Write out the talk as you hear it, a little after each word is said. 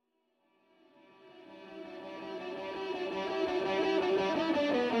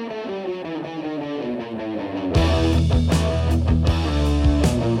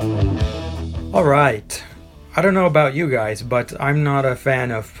All right. I don't know about you guys, but I'm not a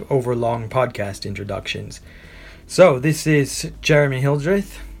fan of overlong podcast introductions. So, this is Jeremy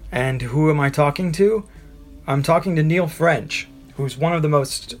Hildreth, and who am I talking to? I'm talking to Neil French, who's one of the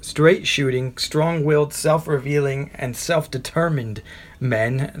most straight-shooting, strong-willed, self-revealing, and self-determined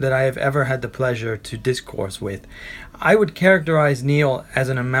men that I have ever had the pleasure to discourse with. I would characterize Neil as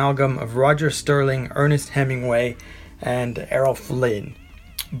an amalgam of Roger Sterling, Ernest Hemingway, and Errol Flynn.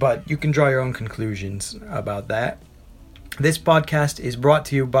 But you can draw your own conclusions about that. This podcast is brought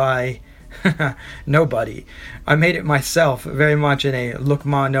to you by nobody. I made it myself, very much in a look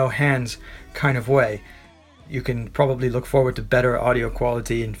ma no hands kind of way. You can probably look forward to better audio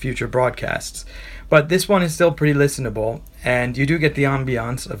quality in future broadcasts. But this one is still pretty listenable, and you do get the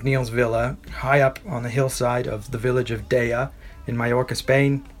ambiance of Neil's villa, high up on the hillside of the village of Dea in Mallorca,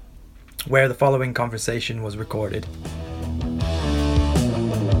 Spain, where the following conversation was recorded.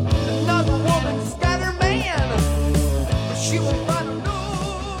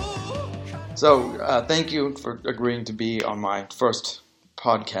 So, thank you for agreeing to be on my first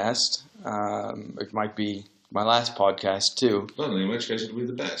podcast. It might be my last podcast, too. Well, in which case it'll be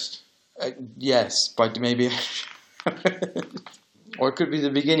the best. Yes, but maybe... or it could be the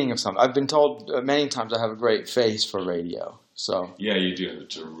beginning of something. I've been told many times I have a great face for radio. So yeah, you do have a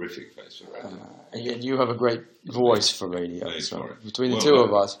terrific face for radio. And you have a great voice for radio. Made so for it. Between the two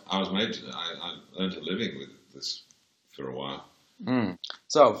of us. I earned a living with this for a while.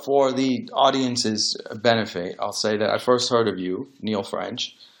 So, for the audience's benefit, I'll say that I first heard of you, Neil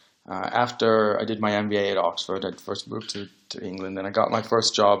French, after I did my MBA at Oxford. I first moved to England, and I got my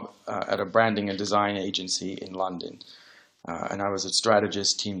first job at a branding and design agency in London. And I was a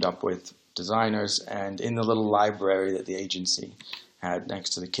strategist teamed up with designers, and in the little library that the agency had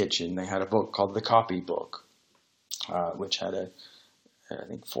next to the kitchen, they had a book called The Copy Book, which had I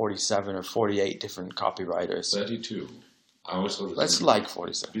think 47 or 48 different copywriters. 32. I always thought it was That's like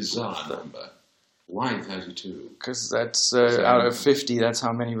 47. Bizarre number. Why 32? Because that's out of 50. That's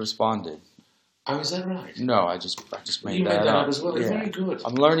how many responded. Oh, is that right? No, I just made you that made that up. up as well. Yeah. Very good.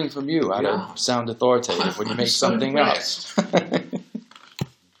 I'm learning from you how to sound authoritative when you make so something impressed. up.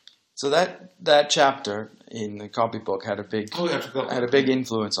 So that chapter in the copybook had a big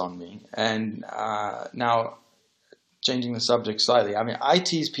influence on me, and now. Changing the subject slightly, I mean, I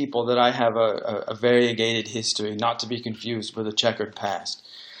tease people that I have a variegated history, not to be confused with a checkered past.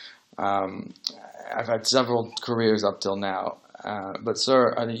 I've had several careers up till now, but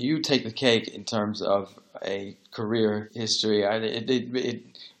sir, I think you take the cake in terms of a career history.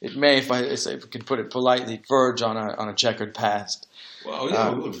 It may, if I can put it politely, verge on a checkered past. Well,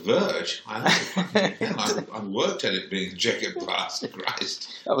 yeah, we would verge. I worked at it being a checkered past.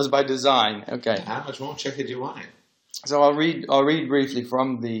 Christ, that was by design. Okay. How much more checkered do you want it? So I'll read briefly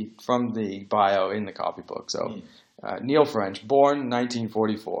from the bio in the copybook. So Neil French, born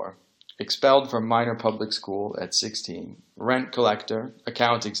 1944, expelled from minor public school at 16, rent collector,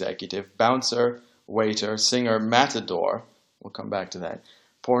 account executive, bouncer, waiter, singer, matador. We'll come back to that.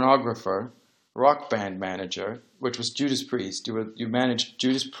 Pornographer, rock band manager, which was Judas Priest. You managed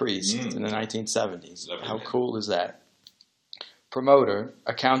Judas Priest in the 1970s. Lovely. How cool is that? Promoter,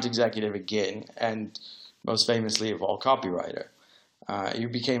 account executive again, and most famously of all, copywriter. You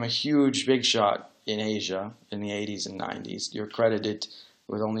became a huge big shot in Asia in the 80s and 90s. You're credited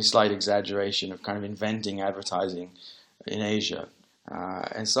with only slight exaggeration of kind of inventing advertising in Asia.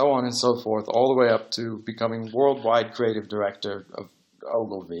 And so on and so forth, all the way up to becoming worldwide creative director of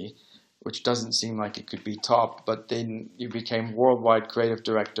Ogilvy, which doesn't seem like it could be topped, but then you became worldwide creative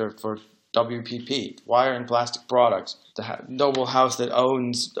director for WPP, Wire and Plastic Products, the noble house that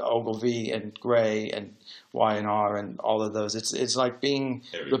owns Ogilvy and Gray and Y&R and all of those. It's like being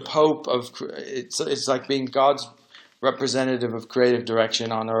the Pope of. It's like being God's representative of creative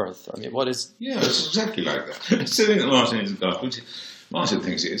direction on Earth. I mean, what is? Yeah, it's exactly like that. Sitting at Martin is God, which Martin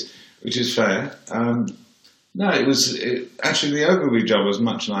thinks it is, which is fair. No, actually the Ogilvy job was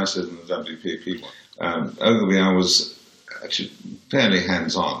much nicer than the WPP one. Ogilvy, I was actually fairly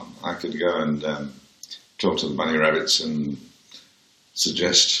hands-on. I could go and talk to the bunny rabbits and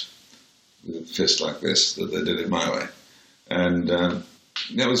suggest with a fist like this that they did it my way. And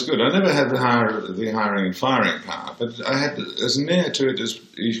that was good. I never had the hiring and firing power, but I had as near to it as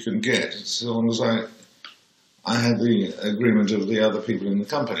you can get, as long as I had the agreement of the other people in the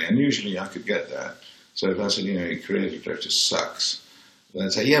company. And usually I could get that. So if I said, your creative director sucks,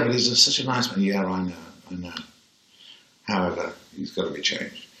 they'd say, yeah, but he's such a nice man. Yeah, I know. However, he's got to be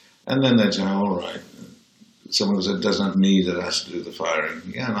changed. And then they'd say, all right. Someone said, doesn't have me that has to do the firing.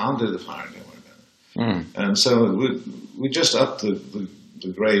 Yeah, no, I'll do the firing, don't worry about it. And so we just upped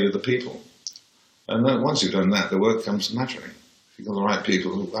the grade of the people. And then once you've done that, the work comes naturally. If you've got the right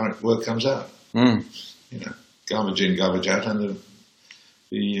people, the work comes out. Mm. You know, garbage in, garbage out, and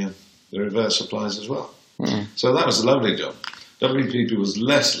the reverse applies as well. Mm. So that was a lovely job. WPP was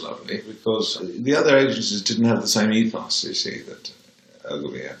less lovely because the other agencies didn't have the same ethos, you see, that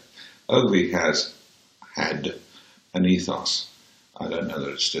Ogilvy had. Ogilvy had an ethos. I don't know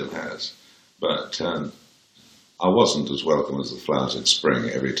that it still has. But I wasn't as welcome as the flowers in spring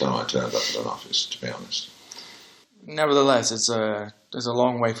every time I turned up at an office, to be honest. Nevertheless, there's a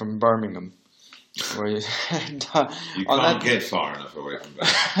long way from Birmingham. Where you can't get far enough away from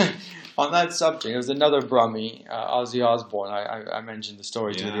Birmingham. On that subject, there was another Brummie, Ozzy Osbourne, I mentioned the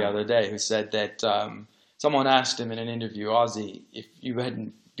story to the other day, who said that someone asked him in an interview, Ozzy, if you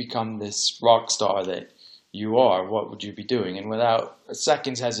hadn't become this rock star that you are, what would you be doing? And without a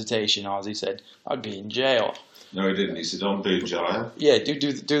second's hesitation, Ozzy said, I'd be in jail. No, he didn't. He said, "Don't be in jail." Yeah, do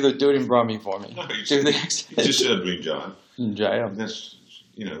it in Brummie for me. No, he just said, "Be in jail." In jail. That's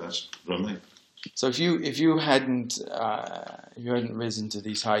Brummie. So if you hadn't risen to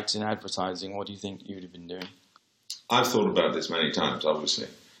these heights in advertising, what do you think you'd have been doing? I've thought about this many times, obviously,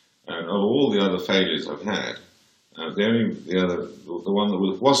 and of all the other failures I've had, the one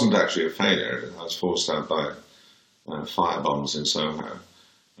that wasn't actually a failure, I was forced out by firebombs in Soho.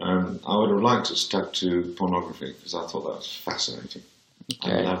 I would have liked to stuck to pornography because I thought that was fascinating.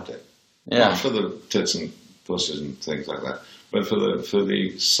 Okay. I loved it. Yeah. Not for the tits and pussies and things like that, but for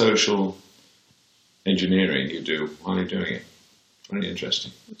the social engineering you do while you're doing it. Very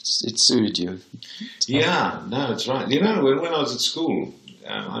interesting. It suited you. Yeah, no, it's right. You know, when I was at school,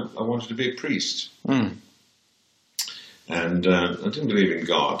 I wanted to be a priest. Mm. And I didn't believe in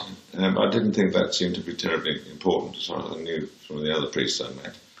God, but I didn't think that seemed to be terribly important, as far as I knew from the other priests I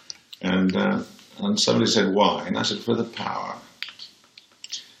met. And somebody said, why? And I said, for the power.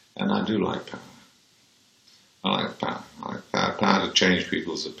 And I do like power. I like power. I like power to change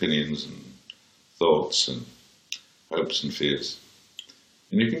people's opinions and thoughts and hopes and fears.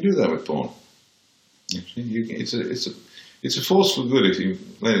 And you can do that with porn. It's a force for good if you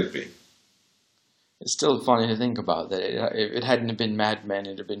let it be. It's still funny to think about that. If it hadn't been Mad Men,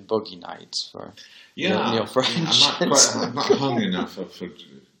 it'd have been Boogie Nights for Neil French. I'm not hung enough for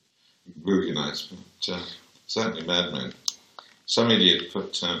Boogie Nights, but certainly Mad Men. Some idiot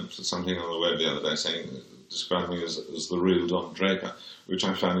put something on the web the other day describing me as the real Don Draper, which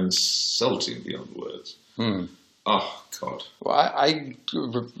I found insulting beyond words. Hmm. Oh, God. Well, I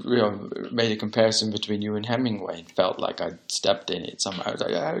made a comparison between you and Hemingway and felt like I'd stepped in it somehow. I was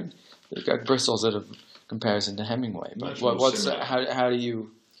like, it got bristles at a comparison to Hemingway. But how do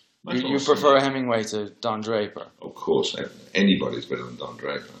you prefer Hemingway to Don Draper? Of course, anybody's better than Don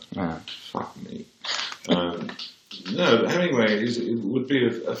Draper. Fuck me. No, Hemingway would be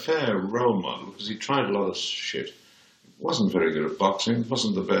a fair role model because he tried a lot of shit. Wasn't very good at boxing.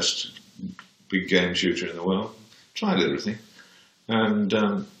 Wasn't the best big game shooter in the world. Tried everything, and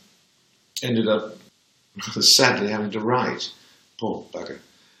ended up sadly having to write. Poor bugger.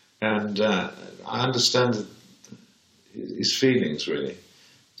 And I understand his feelings, really.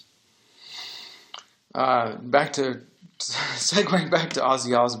 Segueing back to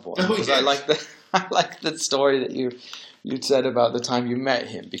Ozzy Osbourne, because I like the story that you'd said about the time you met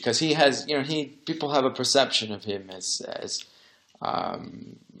him, because he has, people have a perception of him as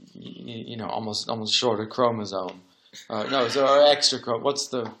almost short of chromosome. Extra chromosome.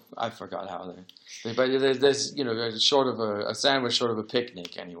 What's I forgot how they. But there's short of a sandwich, short of a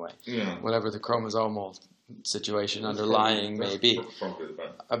picnic, anyway. Yeah. Whatever the chromosomal situation underlying may be. Probably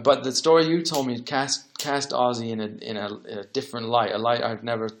but the story you told me cast Ozzy in a different light, a light I've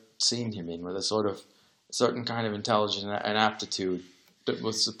never seen him in, with a sort of certain kind of intelligence and aptitude that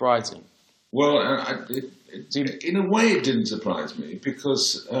was surprising. Well, in a way, it didn't surprise me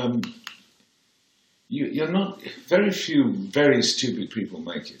because you're not. Very few very stupid people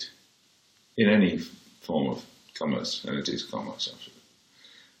make it in any form of commerce, and it is commerce, actually.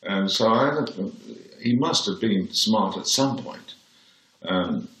 So he must have been smart at some point,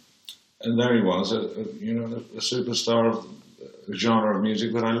 and there he was, a superstar of a genre of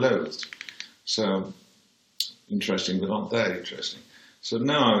music that I loathed. So interesting, but not that interesting. So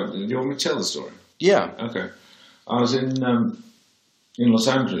now, do you want me to tell the story? Yeah. Okay. I was in Los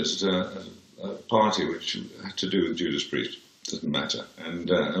Angeles at a party which had to do with Judas Priest. Doesn't matter.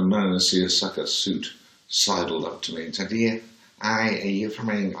 And a man in a seersucker suit sidled up to me and said, are you from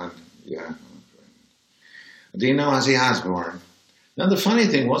England? Yeah. Do you know Ozzy Osbourne? Now, the funny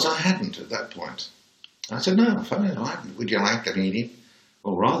thing was I hadn't at that point. I said, no, funny, I hadn't. Would you like to meet him?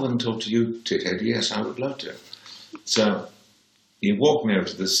 Well, rather than talk to you, tithead, yes, I would love to. So he walked me over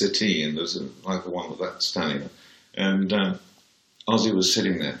to the settee, and there's like the one with that standing there. And Ozzy was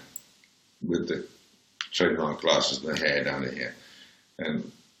sitting there with the trademark glasses and the hair down to here,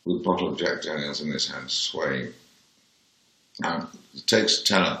 and with a bottle of Jack Daniels in his hand, swaying. Now, it takes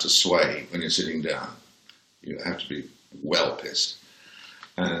talent to sway when you're sitting down. You have to be well pissed.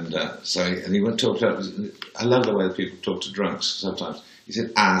 And and he went to talk to, I love the way that people talk to drunks sometimes. He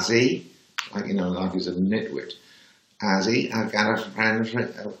said, Ozzy, like, like he's a nitwit. Ozzy, I've got a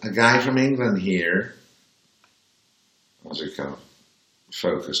friend, a guy from England here. Ozzy kind of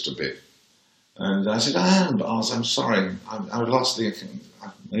focused a bit. And I said, Oz, I'm sorry. I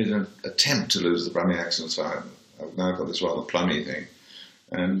made an attempt to lose the Brummie accent, so I've now got this rather plummy thing.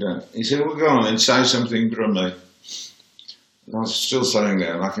 And he said, well, go on and say something, Brummie. And I was still sitting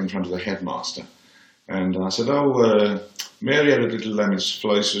there, like in front of the headmaster. And I said, Mary had a little lemmens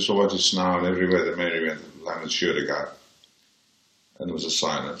fleisches heute snow, and everywhere that Mary went, the lemmens should have got. And there was a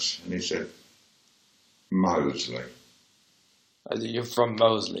silence. And he said, Moseley. You're from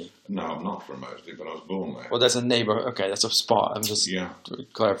Moseley? No, I'm not from Moseley, but I was born there. Well, that's a neighbour. Okay, that's a spot. I'm just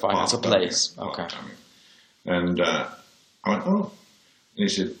clarifying. That's a place. Okay. And I went, oh. And he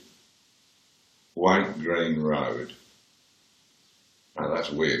said, White Green Road. Now,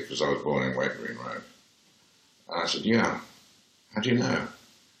 that's weird, because I was born in White Green Road. And I said, yeah. How do you know?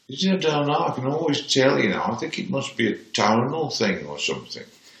 He said, I don't know. I can always tell, I think it must be a tonal thing or something.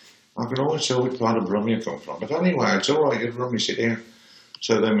 I can always tell which part of Brummie you come from. But anyway, it's all right, you Brummie, sit here.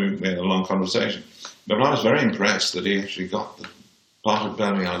 So then we had a long conversation. But I was very impressed that he actually got the part of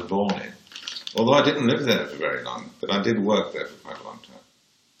Brummie I was born in. Although I didn't live there for very long, but I did work there for quite a long time,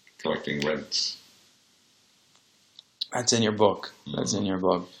 collecting rents. That's in your book. That's in your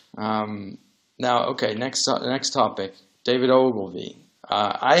book. Now, okay, next topic, David Ogilvy.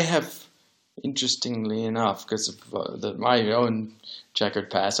 I have, interestingly enough, because of my own checkered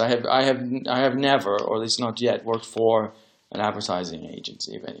past, I have never, or at least not yet, worked for an advertising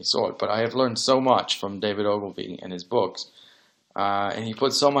agency of any sort. But I have learned so much from David Ogilvy and his books, and he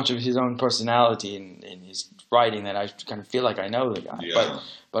puts so much of his own personality in his writing that I kind of feel like I know the guy. Yeah.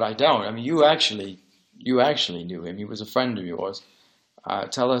 But I don't. I mean, you actually knew him. He was a friend of yours.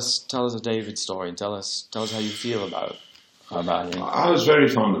 Tell us a David story, and tell us how you feel about him. I was very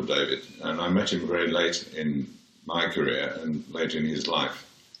fond of David, and I met him very late in my career and late in his life.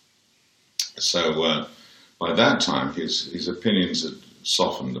 So by that time, his opinions had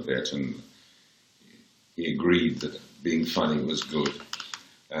softened a bit, and he agreed that being funny was good,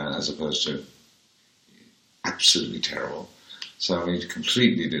 as opposed to absolutely terrible. So he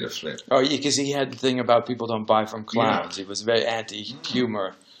completely did a flip. Oh, because he had the thing about people don't buy from clowns. Yeah. He was very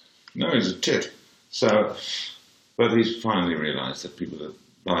anti-humor. No, he's a tit. So, but he's finally realised that people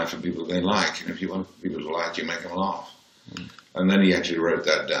buy from people they like, and if you want people to like you, make them laugh. And then he actually wrote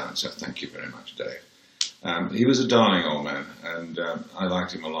that down. So thank you very much, Dave. He was a darling old man, and I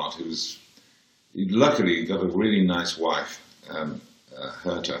liked him a lot. He luckily got a really nice wife,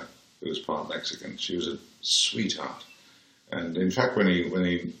 Herta, who was part Mexican. She was a sweetheart. And in fact, when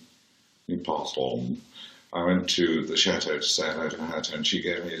he passed on, I went to the chateau to say hello to Herta, and she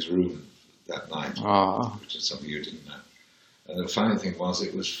gave me his room that night, which is something you didn't know. And the funny thing was,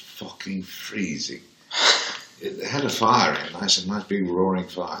 it was fucking freezing. It had a fire in it, nice big roaring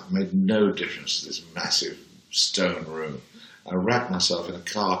fire. It made no difference to this massive stone room. I wrapped myself in a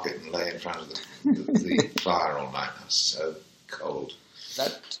carpet and lay in front of the fire all night. I was so cold.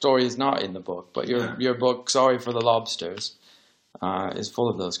 That story is not in the book, but your book, Sorry for the Lobsters, is full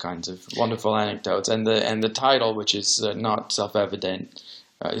of those kinds of wonderful anecdotes, and the title, which is not self-evident,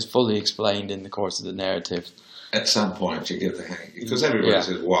 is fully explained in the course of the narrative. At some point, you get the hang, because everybody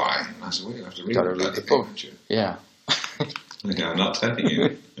says why, and I said, well, you have to read the book. Yeah. I'm not telling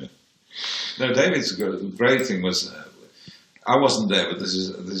you. No, David's great thing was, I wasn't there, but this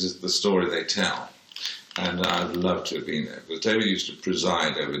is the story they tell. And I'd love to have been there, because David used to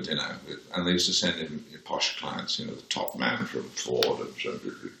preside over dinner, and they used to send him posh clients, the top man from Ford,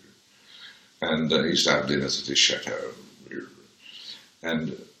 and he used to have dinners at his chateau.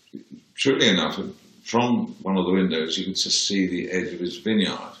 And truly enough, from one of the windows, you could just see the edge of his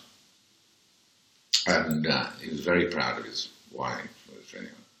vineyard. And he was very proud of his wine for his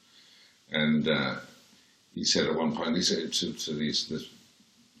vineyard. And he said at one point, he said to these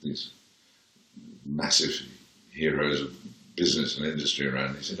massive heroes of business and industry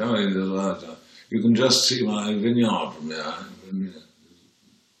around, he said, you can just see my vineyard from there.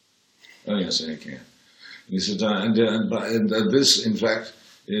 Oh, yes, I can. And he said, and this, in fact,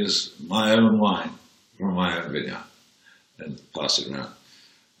 is my own wine from my own vineyard. And passed it around.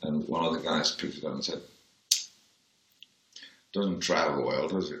 And one of the guys picked it up and said, Doesn't travel well,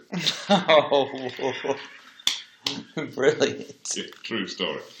 does it? Oh, brilliant. Yeah, true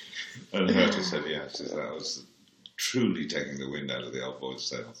story. And Herta said yes, that was truly taking the wind out of the old boy's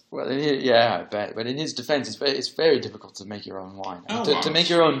sails. Well, I bet. But in his defence, it's very difficult to make your own wine. To make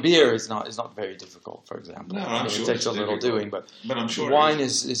your sure. own beer is not very difficult. For example, No, I'm sure it takes a little doing, but I'm sure wine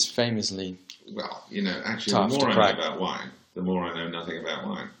is famously well. Actually, tough the more to I crack. know about wine, the more I know nothing about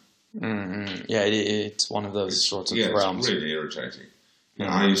wine. Mm-hmm. Yeah, it's one of those sorts of realms. It's really irritating.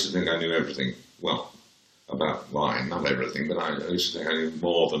 I used to think I knew everything. Well, about wine, not everything, but I used to think I knew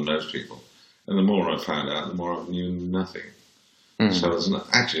more than most people. And the more I found out, the more I knew nothing. So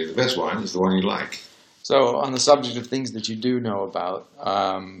actually, the best wine is the one you like. So, on the subject of things that you do know about,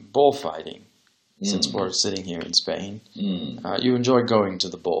 bullfighting, since we're sitting here in Spain, you enjoy going to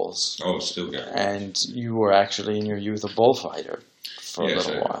the bulls. Oh, still good. And you were actually in your youth a bullfighter for a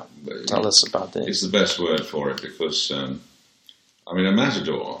little while. Tell us about this. It's the best word for it because, a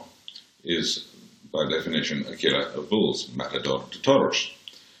matador is, by definition, a killer of bulls, matador de toros.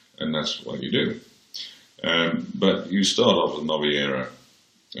 And that's what you do. But you start off with novillero,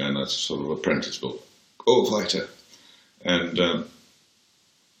 and that's sort of apprentice bullfighter. And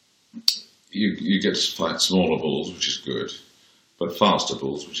you get to fight smaller bulls, which is good, but faster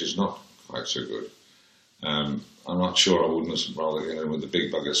bulls, which is not quite so good. I'm not sure I wouldn't have rather get in with the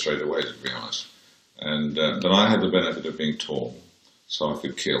big bugger straight away, to be honest. And but I had the benefit of being tall, so I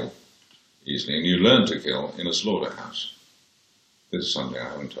could kill easily. And you learn to kill in a slaughterhouse. This is something I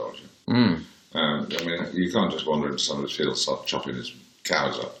haven't told you. You can't just wander into somebody's field, start chopping his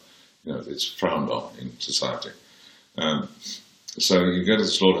cows up. It's frowned on in society. So you go to the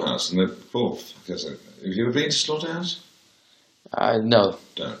slaughterhouse, and have you ever been to slaughterhouse? No.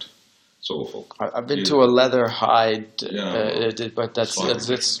 Don't. It's awful. I've been to a leather hide, but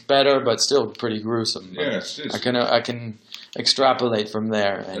it's better, but still pretty gruesome. Yeah, it is. I can extrapolate from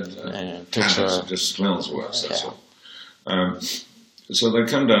there and picture. It just smells worse. That's all. So they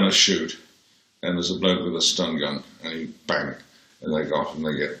come down a chute, and there's a bloke with a stun gun, and he bang, and they go off and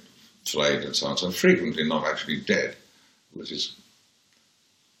they get flayed and so on. So frequently not actually dead, which is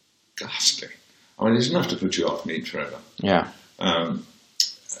ghastly. It's enough to put you off meat forever. Yeah. But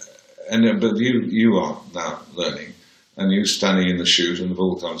you are now learning, and you're standing in the chute, and the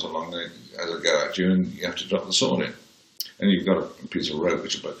bull comes along, they go at you, and you have to drop the sword in. And you've got a piece of rope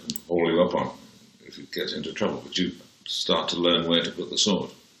which can haul you up on if you get into trouble, but you start to learn where to put the sword.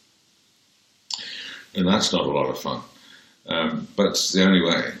 And that's not a lot of fun. But it's the only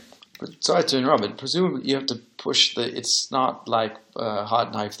way. But sorry to interrupt, but presumably you have to push it's not like a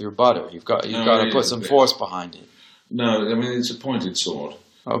hot knife through butter. You've got to put some force behind it. No, it's a pointed sword.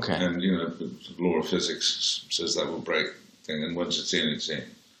 Okay. And, the law of physics says that will break thing, and once it's in, it's in.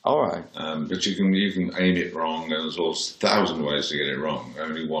 All right. But you can aim it wrong, and there's all 1,000 ways to get it wrong.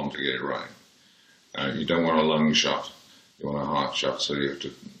 Only one to get it right. You don't want a lung shot. You want a heart shot, so you have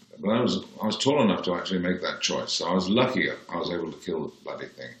to... But I was tall enough to actually make that choice, so I was lucky I was able to kill the bloody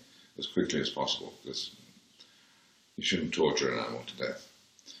thing as quickly as possible, because you shouldn't torture an animal to death.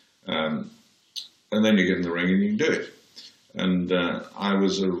 And then you get in the ring and you can do it. And I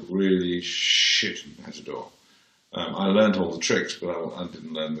was a really shit matador. I learned all the tricks, but I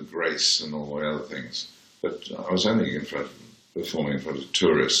didn't learn the grace and all the other things. But I was only performing in front of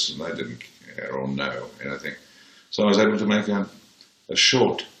tourists, and they didn't care or know anything. So I was able to make a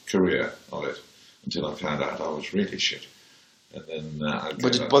short career of it until I found out I was really shit. And then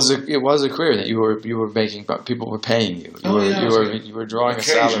but it was a career that you were making, but people were paying you. You were drawing a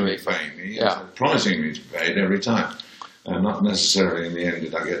salary. Paying me, promising me to pay it every time. Not necessarily in the end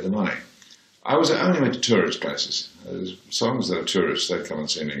did I get the money. I only went to tourist places. As long as there were tourists, they'd come and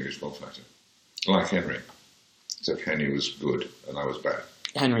see an English bullfighter. Like Henry. Except Henry was good and I was bad.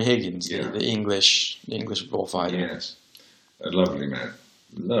 Henry Higgins, the English bullfighter. Yes. A lovely man.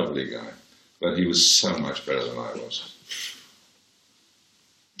 Lovely guy. But he was so much better than I was.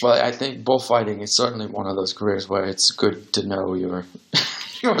 Well, I think bullfighting is certainly one of those careers where it's good to know your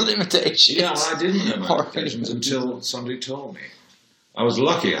limitations. Yeah, I didn't know my limitations until somebody told me. I was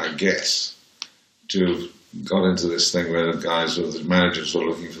lucky, I guess, to have got into this thing where the managers were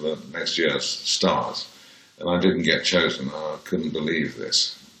looking for the next year's stars. And I didn't get chosen. I couldn't believe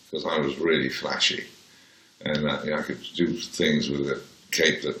this, because I was really flashy. And I could do things with a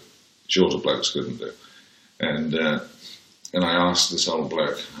cape that shorter blokes couldn't do. And I asked this old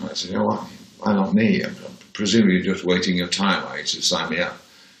bloke, I said, why not me? Presumably you're just waiting your time, I to sign me up.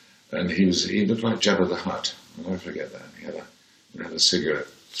 And he looked like Jabba the Hutt. I'll never forget that. He had a cigarette.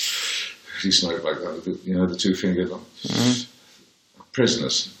 He smoked like that, the two-fingered one. Mm-hmm.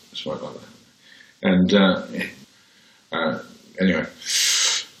 Prisoners smoked like that. And Anyway,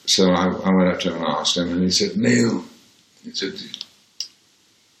 so I went up to him and asked him, and he said, Neil, he said,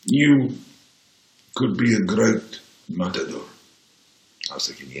 you could be a great matador. I was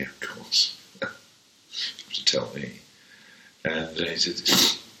thinking, yeah, of course. You have to tell me. And he said,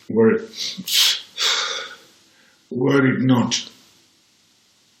 were it not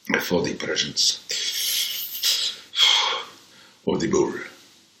for the presence of the bull.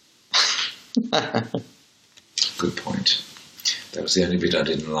 Good point. That was the only bit I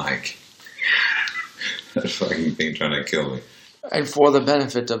didn't like. That fucking thing trying to kill me. And for the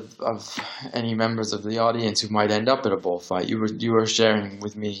benefit of any members of the audience who might end up at a bullfight, you were sharing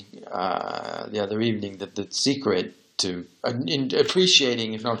with me the other evening that the secret to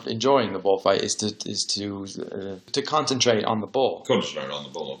appreciating, if not enjoying, the bullfight is to concentrate on the bull. Concentrate on the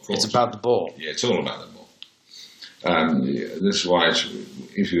bull, of course. It's about the bull. Yeah, it's all about the bull. This is why,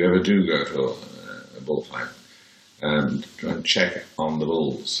 if you ever do go to a bullfight, try and check on the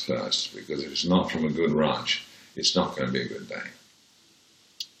bulls first, because if it's not from a good ranch, it's not going to be a good day.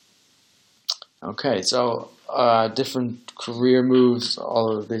 Okay, so different career moves,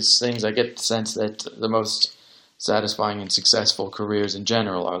 all of these things. I get the sense that the most satisfying and successful careers in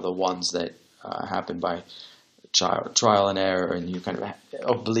general are the ones that happen by trial and error, and you kind of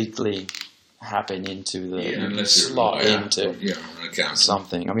obliquely happen into the slot into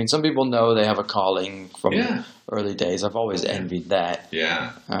something. I mean, some people know they have a calling from early days. I've always envied that.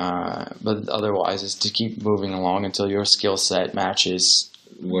 Yeah. But otherwise, it's to keep moving along until your skill set matches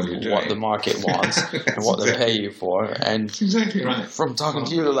what the market wants and what they pay you for. And that's exactly right. From talking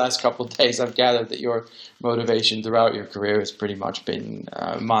to you the last couple of days, I've gathered that your motivation throughout your career has pretty much been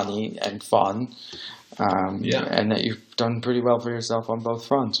money and fun. And that you've done pretty well for yourself on both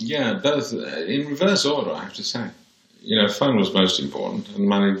fronts. Yeah, both in reverse order, I have to say. You know, fun was most important, and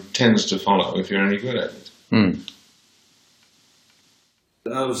money tends to follow if you're any good at it.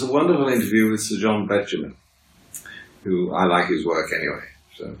 It was a wonderful interview with Sir John Betjeman, who I like his work anyway,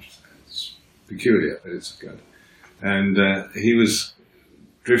 so it's peculiar, but it's good. And he was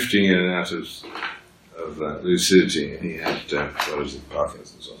drifting in and out of lucidity, and he had,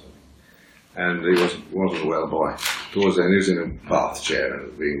 Parkinson's or something. And he wasn't a well boy. Towards the end, he was in a bath chair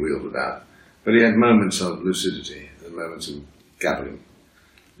and being wheeled about. But he had moments of lucidity and moments of gabbling,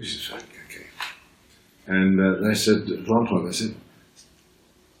 which is fine, okay. And they said, at one point, they said,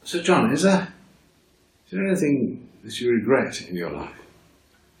 "So John, is there anything that you regret in your life?"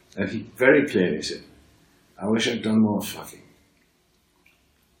 And he very clearly said, "I wish I'd done more fucking."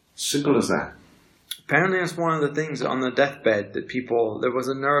 Simple as that. Apparently, it's one of the things on the deathbed that there was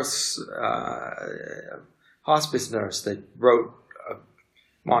a nurse, hospice nurse, that wrote a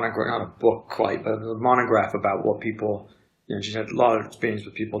monograph, not a book quite, but a monograph about what people, she had a lot of experience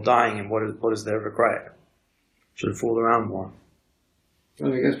with people dying and what is their regret. Should have fooled around more. Well,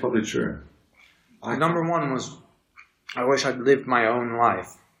 I think that's probably true. Number one was, I wish I'd lived my own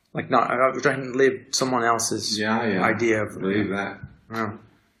life. Like, I was trying to live someone else's idea of... Believe that. Yeah.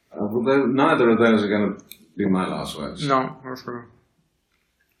 Well, neither of those are going to be my last words. No, that's true.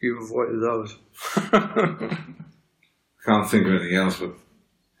 You avoided those. Can't think of anything else, but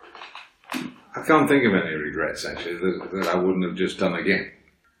I can't think of any regrets, actually, that I wouldn't have just done again.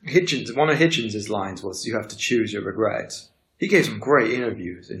 One of Hitchens' lines was, "You have to choose your regrets." He gave some great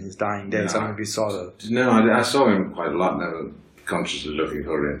interviews in his dying days. I don't know if you saw those. No, I saw him quite a lot, never consciously looking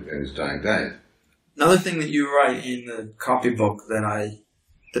for it in his dying days. Another thing that you write in the copybook that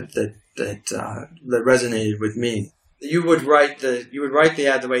resonated with me. You would write the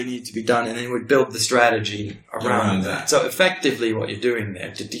ad the way it needed to be done, and then you would build the strategy around that. So effectively, what you're doing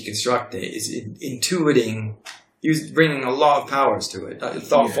there to deconstruct it is intuiting, bringing a lot of powers to it,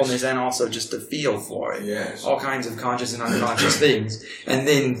 thoughtfulness, and also just a feel for it. Yes. All kinds of conscious and unconscious things, and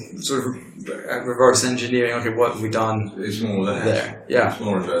then sort of reverse engineering. Okay, what have we done? It's more that. There, yeah. It's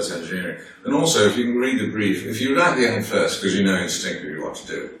more reverse engineering. And also, if you can read the brief, if you write the end first because you know instinctively what to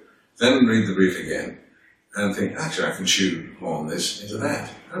do, then read the brief again and think, actually, I can shoot more on this into that.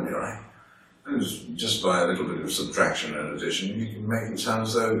 That'll be all right. And just by a little bit of subtraction and addition, you can make it sound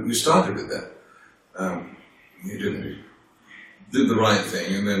as though you started with that. You did the right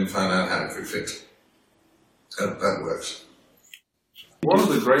thing and then found out how it could fit. That works. One of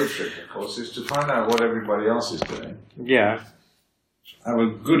the great tricks, of course, is to find out what everybody else is doing. Yeah. Have a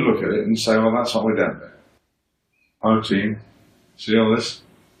good look at it and say, well, that's what we're doing there. Our team, see all this?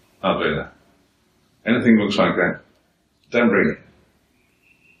 I'll do that. Anything looks like that, don't bring it.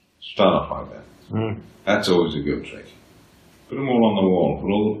 Start off like that. That's always a good trick. Put them all on the wall, put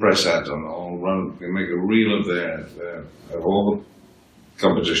all the press ads on, all run, make a reel of all the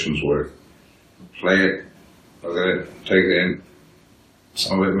compositions work. Play it, look at it, take it in,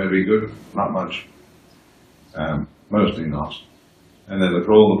 Some of it may be good, not much. Mostly not. And then look at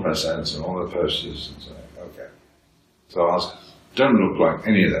all the press ads and all the posters and say, okay. So ask, don't look like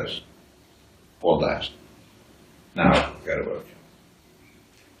any of those or that. Now, go to work.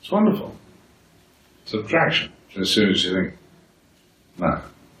 It's wonderful. It's attraction. As soon as you think, no,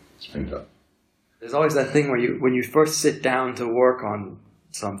 it's been done. There's always that thing where when you first sit down to work on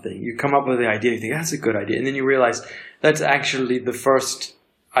something, you come up with the idea, you think, that's a good idea, and then you realize that's actually the first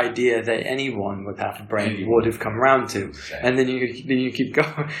idea that anyone with half a brain would have come around to, and then you keep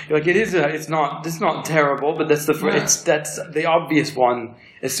going. You're like, it's not terrible, but that's that's the obvious one.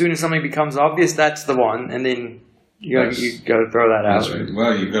 As soon as something becomes obvious, that's the one, and then you got to throw that out. That's right.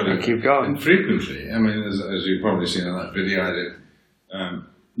 Well, you've got to keep going. And frequently, I mean, as you've probably seen in that video I did,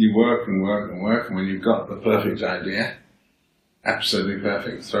 you work and work and work, and when you've got the perfect idea, absolutely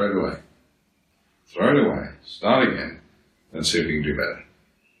perfect, throw it away. Throw it away. Start again, and see if you can do better.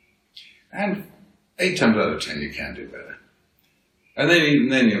 And 8 times out of 10 you can do better. And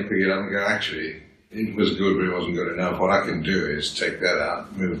then you'll pick it up and go, actually, it was good, but it wasn't good enough. What I can do is take that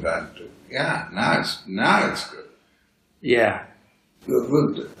out, move that. Yeah, now it's good. Yeah.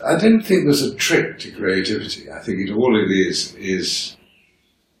 But I don't think there's a trick to creativity. I think all it is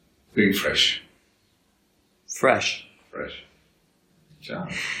being fresh. Fresh. Sure.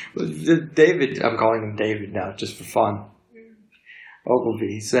 David, I'm calling him David now, just for fun.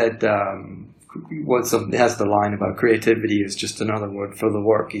 Ogilvy said, has the line about creativity is just another word for the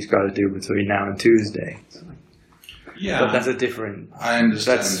work he's got to do between now and Tuesday. Yeah. But that's a different... I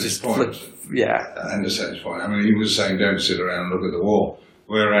understand that's his just point. Yeah. I understand his point. I mean, he was saying don't sit around and look at the wall.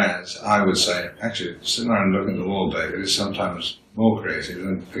 Whereas I would say, actually, sitting around and looking at the wall, David, is sometimes more creative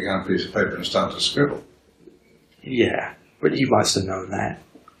than picking up a piece of paper and start to scribble. Yeah. But you must have known that.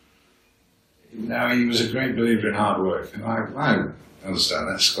 No, he was a great believer in hard work, and I understand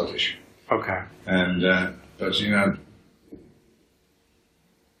that's Scottish. Okay. And but you know,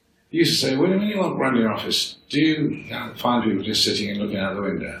 he used to say, when you run your office, do you find people just sitting and looking out the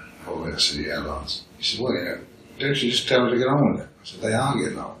window? Oh, the city airlines. He said, well, don't you just tell them to get on with it? I said, they are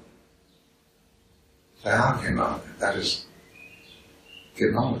getting on. They are getting on with it. That is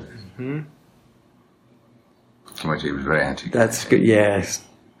getting on with it. Mm-hmm. Which he was very anti. That's good. Yes.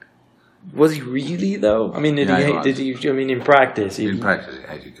 Was he really though? I mean, did he? I mean, in practice, in practice, he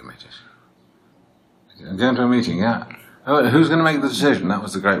hated committees. Going to a meeting, yeah. Oh, who's going to make the decision? That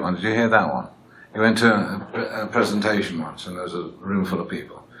was the great one. Did you hear that one? He went to a presentation once, and there was a room full of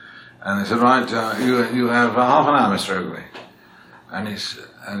people, and they said, "Right, you have half an hour, Mr. Oakley." And he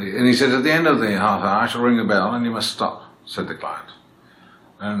said, "At the end of the half hour, I shall ring a bell, and you must stop," said the client.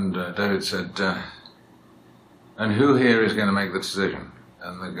 And David said, "And who here is going to make the decision?"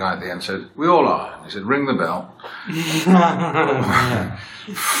 And the guy at the end said, "We all are." And he said, "Ring the bell."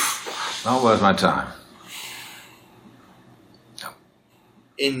 Not worth my time.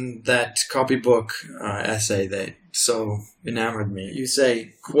 In that copybook essay that so enamored me, you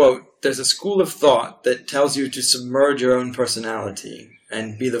say, quote, "There's a school of thought that tells you to submerge your own personality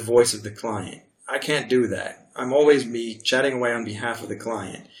and be the voice of the client. I can't do that. I'm always me, chatting away on behalf of the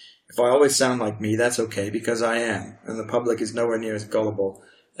client. If I always sound like me, that's okay, because I am, and the public is nowhere near as gullible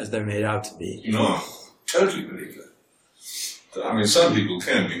as they're made out to be." No, I totally believe that. I mean, some people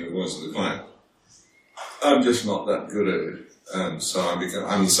can be the voice of the client. I'm just not that good at it. And so I'm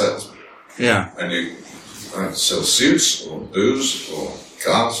the salesman. Yeah. And you sell suits or booze or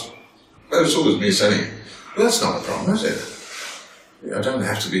cars. Well, it's always me selling it. But that's not the problem, is it? I don't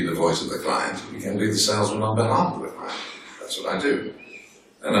have to be the voice of the client. You can be the salesman on behalf of the client. That's what I do.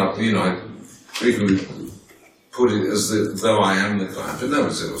 And I frequently put it as though I am the client, but no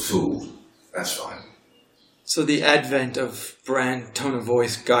one's ever fooled. That's fine. So the advent of brand tone of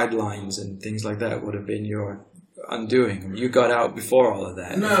voice guidelines and things like that would have been your undoing. I mean, you got out before all of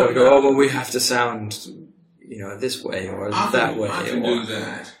that. No, before you go, oh, well, we have to sound, this way or that way. I can do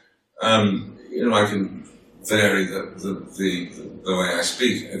that. I can vary the way I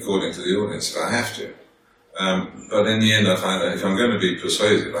speak according to the audience if I have to. But in the end, I find that if I'm going to be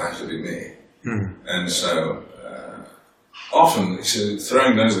persuasive, I have to be me. And so, often,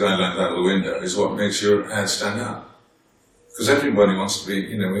 throwing those guidelines out of the window is what makes your ad stand out. Because everybody wants to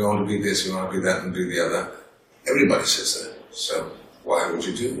be, we want to be this, we want to be that, and do the other. Everybody says that. So, why would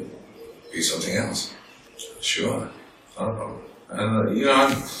you do it? Be something else. Sure, not a problem. And,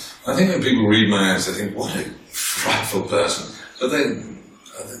 I think when people read my ads, they think, what a frightful person. But they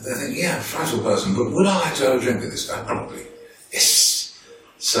think, yeah, frightful person, but would I like to have a drink with this guy? Probably. Yes.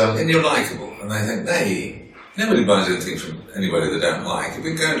 So then you're likeable, and they think, nobody buys anything from anybody they don't like. If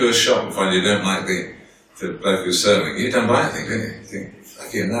you go into a shop and find you don't like the the bloke who's serving, you don't buy anything, do you? You think,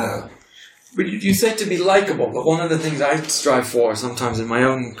 fuck you now. But you said to be likable, but one of the things I strive for sometimes in my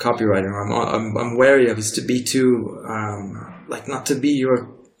own copywriting, I'm wary of, is to be too, not to be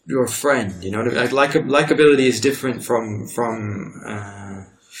your friend, you know. Likability is different from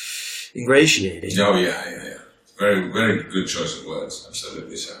ingratiating. Oh, yeah. Very, very good choice of words,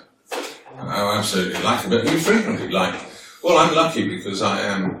 absolutely so. Oh, absolutely. But you frequently like, well, I'm lucky because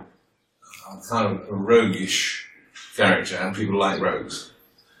I'm kind of a roguish character, and people like rogues.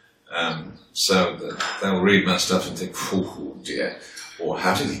 So they'll read my stuff and think, oh dear, or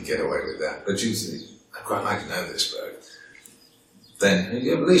how did he get away with that? But usually, I'd quite like to know this bloke. Then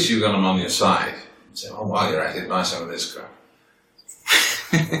at least you've got him on your side. So, while you're at it, buy some of this crap.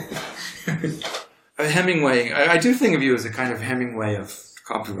 Hemingway, I do think of you as a kind of Hemingway of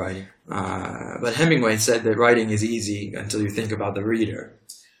copywriting. But Hemingway said that writing is easy until you think about the reader.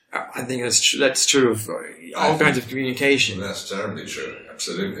 I think that's true of all kinds of communication. That's terribly true,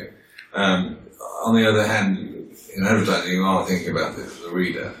 absolutely. On the other hand, in advertising, you are thinking about the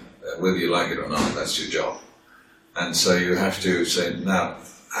reader, whether you like it or not. That's your job, and so you have to say, now,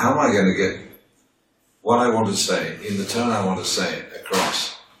 how am I going to get what I want to say in the tone I want to say it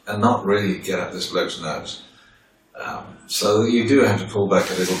across, and not really get up this bloke's nose? So you do have to pull back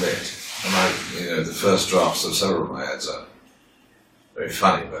a little bit. And the first drafts of several of my ads are very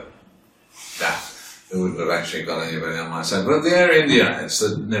funny, but it wouldn't have actually got anybody on my side. But the Air India ads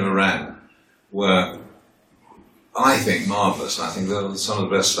that never ran were, I think, marvellous. I think they're some of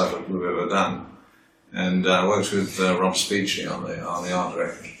the best stuff we've ever done. And I worked with Rob Speechley on the art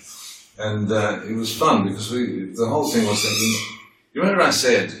direction. And it was fun because the whole thing was thinking, you remember I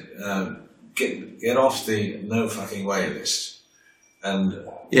said, get off the no fucking way list. And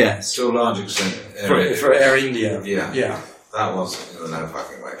yes, to a large extent, for Air India. Yeah. That was the no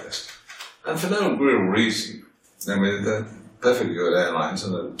fucking way list. And for no real reason. I mean, they're perfectly good airlines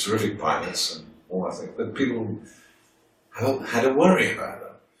and they're terrific pilots and all that thing. But people had a worry about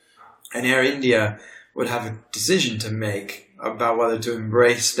them. And Air India would have a decision to make about whether to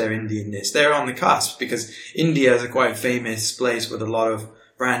embrace their Indianness. They're on the cusp because India is a quite famous place with a lot of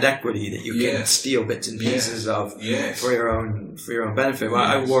brand equity that you can steal bits and pieces of for your own benefit. Well,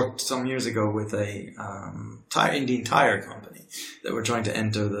 I worked some years ago with a Indian tire company that were trying to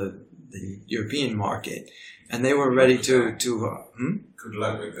enter the European market, and they were ready to Good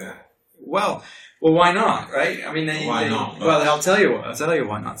luck with that. Well, why not, right? I mean, why not? Well, I'll tell you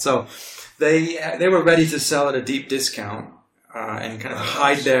why not. So they were ready to sell at a deep discount and kind of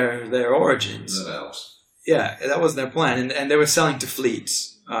hide their origins. That helps. Yeah, that was their plan, and they were selling to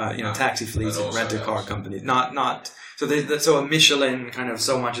fleets, taxi fleets and rent-a-car companies. So a Michelin kind of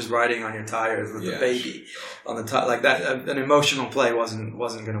so much is riding on your tires with the baby on the top like that. An emotional play wasn't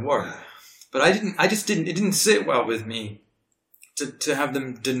going to work. But it didn't sit well with me to have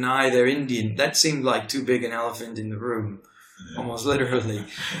them deny their Indian. That seemed like too big an elephant in the room. Almost literally,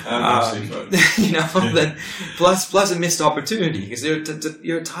 then plus a missed opportunity because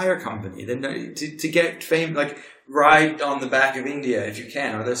you're a tire company. Then to get fame, like ride on the back of India if you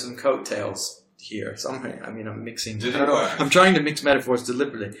can, or there's some coattails here somewhere. I mean, I'm mixing. I don't know. I'm trying to mix metaphors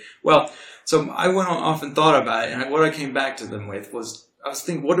deliberately. Well, so I went off and thought about it, and what I came back to them with was I was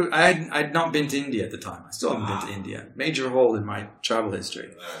thinking, I'd not been to India at the time. I still haven't been to India. Major hole in my travel history.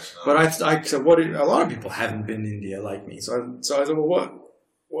 But I said, a lot of people haven't been to India like me. So I said, well,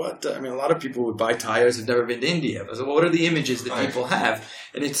 what? I mean, a lot of people would buy tires who've never been to India. I said, well, what are the images that people have?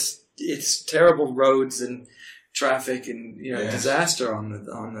 And it's terrible roads and traffic and disaster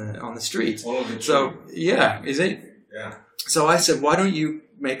on the streets. So is it? Yeah. So I said, why don't you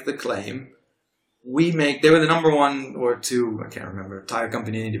make the claim? They were the number one or two, I can't remember, tire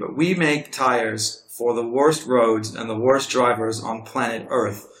company in India, but we make tires for the worst roads and the worst drivers on planet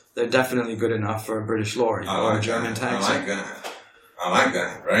Earth. They're definitely good enough for a British lorry or a German taxi. I like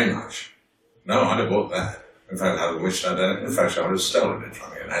that very much. No, I'd have bought that. In fact, I wished I'd done it. In fact, I would have stolen it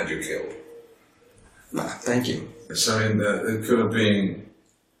from you and had you killed. Thank you. So it could have been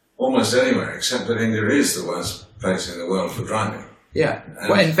almost anywhere, except that India is the worst place in the world for driving. Yeah,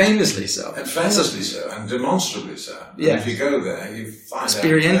 and famously so. And famously so, and demonstrably so. Yeah. And if you go there, you find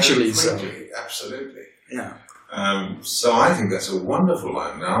experientially out so. Absolutely. Yeah. So I think that's a wonderful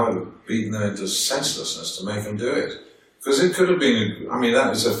line. Now I would have beaten them into senselessness to make them do it. Because it could have been, that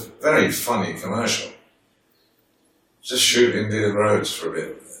was a very funny commercial. Just shoot India roads for a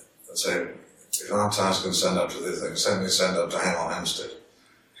bit and say, if our tires can send up to this thing, send up to Hemel Hempstead.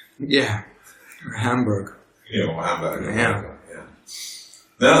 Yeah. Or Hamburg. Or Hamburg. Yeah.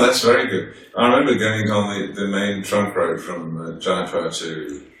 No, that's very good. I remember going on the main trunk road from Jaipur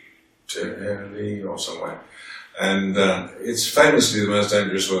to Italy or somewhere. And it's famously the most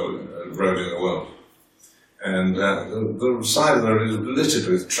dangerous road in the world. And the side of the road is littered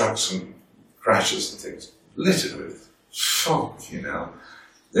with trucks and crashes and things. Littered with. Fuck, you know.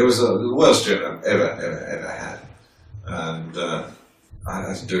 It was the worst journey I've ever had. And I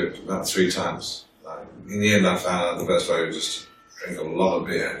had to do it about 3 times. In the end, I found out the best way was just drink a lot of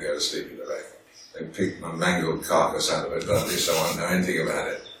beer and go to sleep in the back. And pick my mangled carcass out of it, but at least I won't know anything about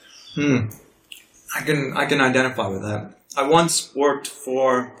it. I can identify with that. I once worked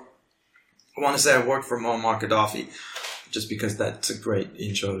for Muammar Gaddafi, just because that's a great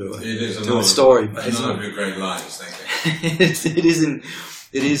intro to a story. But it's one of your great lines, thank you.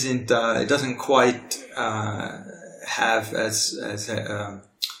 It doesn't quite have, as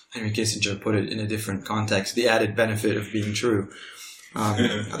Henry Kissinger put it in a different context, the added benefit of being true.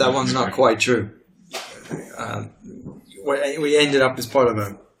 That one's not quite true. We ended up as part of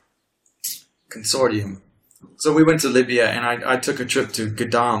a consortium. So we went to Libya, and I took a trip to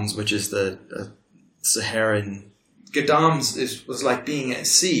Ghadams, which is the Saharan. Ghadams was like being at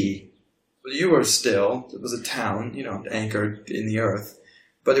sea. Well, you were still. It was a town, anchored in the earth,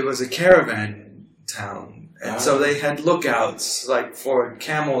 but it was a caravan town, and so they had lookouts like for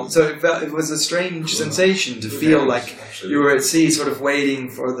camels. So it was a strange sensation to feel like you were at sea, sort of waiting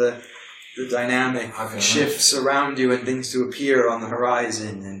for the dynamic shifts around you and things to appear on the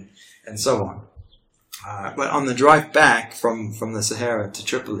horizon and so on. But on the drive back from the Sahara to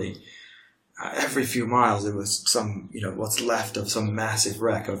Tripoli, every few miles there was some, what's left of some massive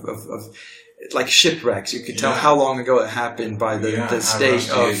wreck of like shipwrecks. You could tell how long ago it happened by the state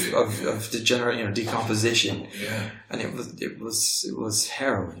of degenerate, decomposition. Yeah. And it was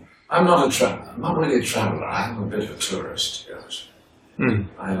harrowing. I'm not really a traveller. I'm a bit of a tourist, to be honest.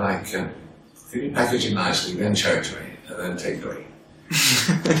 I like, if you package it nicely, then show it to me, and then take it away.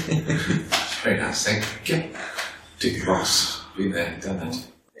 Very nice, thank you. Tick the box. Been there, done that.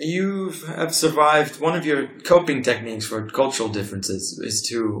 You have survived. One of your coping techniques for cultural differences is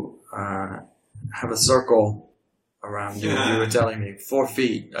to have a circle around you. You were telling me 4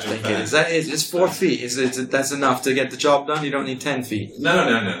 feet. I think it is. It's 4 feet. That's enough to get the job done? You don't need 10 feet.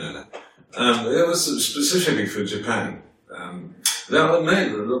 No. It was specifically for Japan.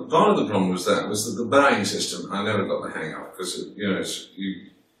 Part of the problem was that the bowing system. I never got the hang of, because you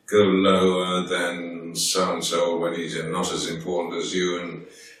go lower than so and so when he's not as important as you, and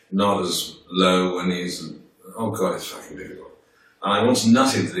not as low when he's. Oh God, it's fucking difficult. And I once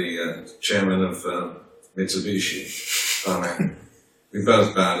nutted the chairman of Mitsubishi. We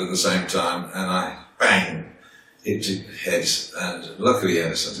both bowed at the same time, and I bang hit his head. And luckily, he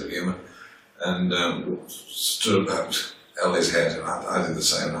had a sense of humour, and stood up. Held his head, and I did the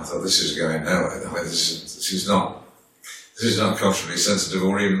same. And I thought, this is going nowhere. I mean, this is not culturally sensitive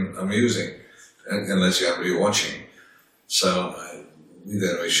or even amusing, unless you happen to be watching. So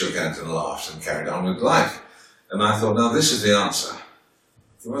we shook hands and laughed and carried on with life. And I thought, now this is the answer.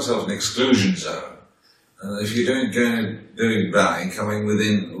 Give ourselves an exclusion zone, and if you're doing bowing, coming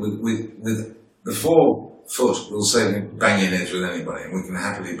within with the 4 foot, we'll say banging heads with anybody, and we can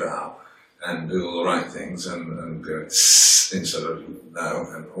happily bow and do all the right things and go instead of no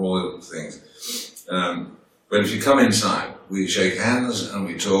and all the things. But if you come inside, we shake hands and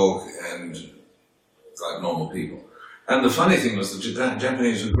we talk and like normal people. And the funny thing was the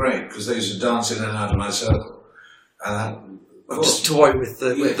Japanese were great, because they used to dance in and out of my circle. And just toy with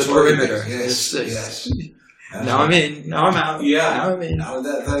the perimeter. Yes. Now I'm in. Now I'm out. Yeah. Now I'm in.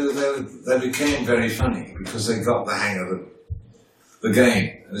 They became very funny because they got the hang of the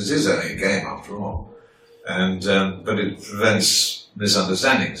game. And it is only a game after all. And but it prevents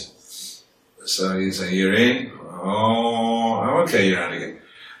misunderstandings. So you say you're in. Oh, okay, you're out again.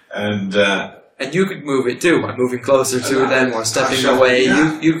 And you could move it too by moving closer to them or stepping away.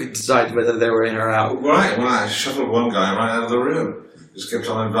 Yeah. You could decide whether they were in or out. Right. Well, I shuffled one guy right out of the room. Just kept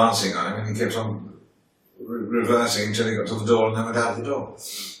on advancing on him, and he kept on reversing until he got to the door and then went out the door,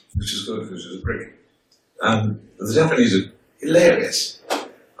 which is good because it was a brick. The Japanese are hilarious,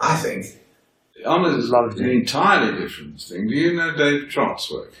 I think. Honours is an entirely different thing. Do you know Dave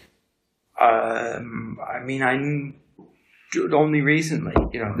Trott's work? I only recently,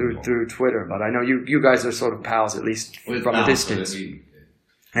 through Twitter, but I know you guys are sort of pals, at least from a distance.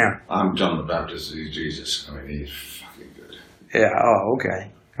 Yeah. I'm John the Baptist, he's Jesus. I mean, he's fucking good. Yeah, oh,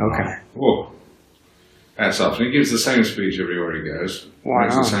 okay. Whoa. That's up. And he gives the same speech everywhere he goes. Why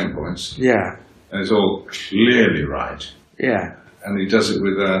makes not? The same points. Yeah. And it's all clearly right. Yeah. And he does it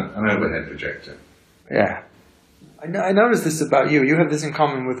with an overhead projector. Yeah. I noticed this about you. You have this in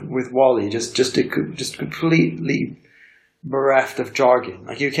common with Wally. Just completely bereft of jargon.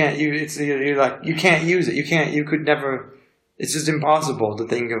 Like you're like you can't use it. You could never. It's just impossible to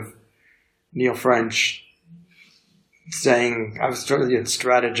think of Neil French saying, "I was trying to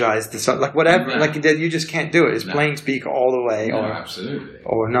strategize this," like whatever. Like you just can't do it. It's plain speak all the way, absolutely,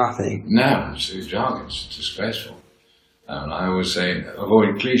 or nothing. No, it's jargon. It's disgraceful. And I always say,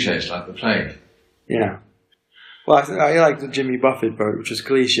 avoid cliches like the plague. Yeah. Well, I like the Jimmy Buffett book, which is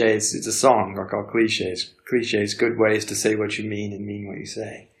cliches. It's a song called Cliches. Cliches, good ways to say what you mean and mean what you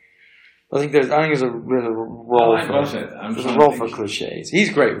say. I think there's a role for cliches.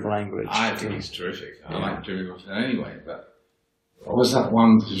 He's great with language. I think he's terrific. I like Jimmy Buffett anyway. But what was that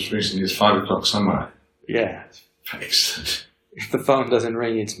one just recently? It's 5 o'clock somewhere. Yeah. Excellent. If the phone doesn't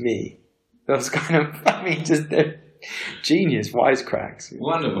ring, it's me. Those kind of, just they're genius wisecracks.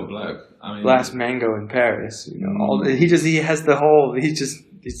 Wonderful bloke. Last Mango in Paris. He has the whole.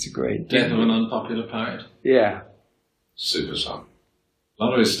 It's great. Death of an Unpopular Poet. Yeah. Super song. A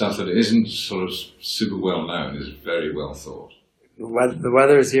lot of his stuff that isn't sort of super well known is very well thought. The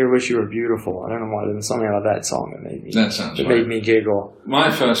weather is here. Wish you were beautiful. I don't know why there was something about that song that made me giggle.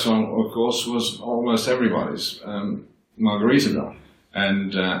 My first one, of course, was almost everybody's, Margaritaville,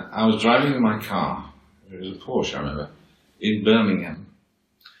 and I was driving in my car. It was a Porsche, I remember, in Birmingham.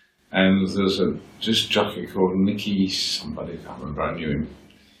 And there was a disc jockey called Nicky somebody, I can't remember, I knew him.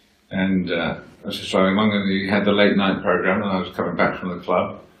 And I was just driving along, and he had the late night program, and I was coming back from the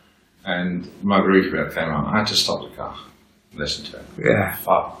club, and Margaritaville came on. I had to stop the car, listen to it. Yeah.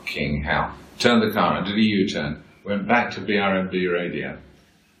 Fucking hell. Turned the car, and did a U-turn, went back to BRMB radio,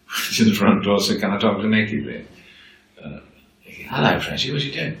 to the front door, said, "Can I talk to Nicky, please?" "Hello, Frenchie, what are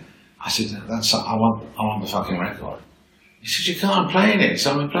you doing?" I said, I want the fucking record. He said, "You can't play it, it's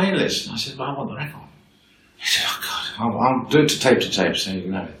on the playlist." I said, "But I want the record." He said, "Oh God, I'll do it to tape so you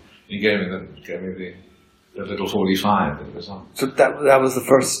can have it." He gave me the little 45 that it was on. So that was the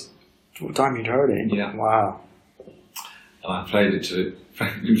first time you'd heard it? Yeah. Wow. And I played it to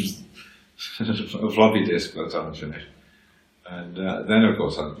a floppy disk by the time I finished. And then, of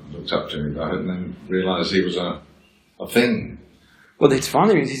course, I looked up to him about it and then realised he was a thing. Well, it's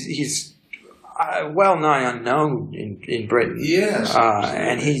funny. He's well nigh unknown in Britain. Yes.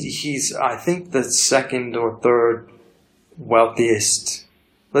 And he's I think the second or third wealthiest.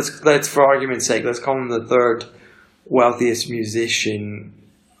 Let's for argument's sake, let's call him the third wealthiest musician,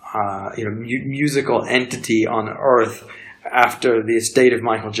 musical entity on Earth after the estate of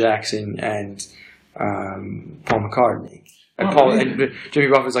Michael Jackson and Paul McCartney. And Jimmy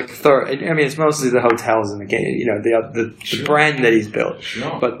Buffett's like the third. I mean, it's mostly the hotels and the brand that he's built.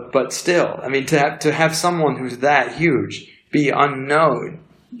 Sure. But still, I mean, to have someone who's that huge be unknown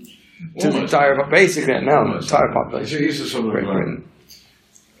to the entire population. He's a sort of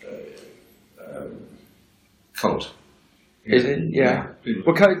cult. Is it? Yeah.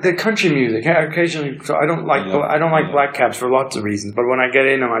 Well, the country music. Occasionally, so I don't like black cabs for lots of reasons. But when I get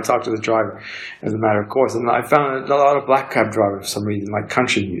in and I talk to the driver, as a matter of course, and I found a lot of black cab drivers for some reason like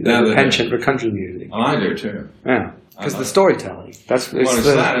country music. There's a penchant for country music. Well, I do too. Yeah, because the storytelling. It's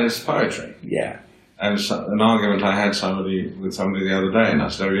that and it's poetry. Yeah. And an argument I had with somebody the other day, and I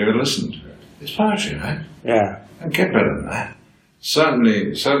said, "Have you ever listened to it? It's poetry, right? Yeah. And get better than that."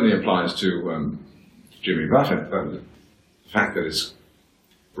 Certainly applies to Jimmy Buffett, but the fact that it's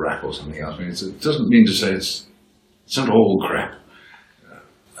rap or something else, it doesn't mean to say it's not all crap.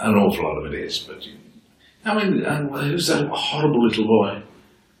 An awful lot of it is, but who's that horrible little boy?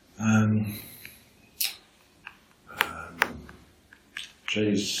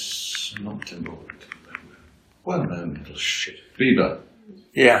 Jay's not Timberlake. Well-known little shit. Bieber.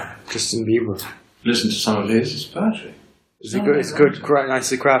 Yeah, Justin Bieber. Listen to some of his. It's poetry. It's good,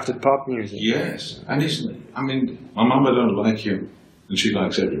 nicely crafted pop music. Yes, and my mama don't like you, and she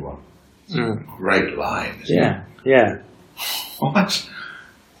likes everyone. Great line. Yeah, yeah. What?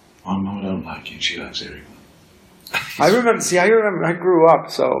 My mama don't like you, and she likes everyone. I remember. I grew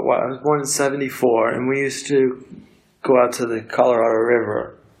up. So I was born in '74, and we used to go out to the Colorado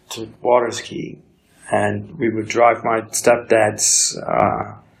River to water ski, and we would drive my stepdad's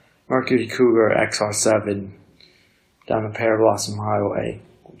Mercury Cougar XR7 down the Pear Blossom Highway.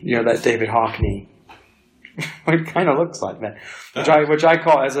 You know that David Hockney. It kind of looks like that, which I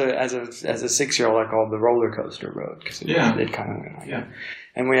call as a 6-year-old I called the roller coaster road because it kind of like that.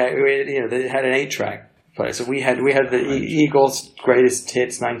 And we they had an 8-track play, so we had the Eagles' greatest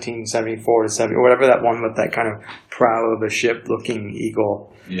hits 1974 to 70 or whatever that one with that kind of prow of a ship looking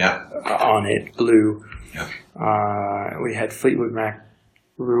eagle on it, blue. We had Fleetwood Mac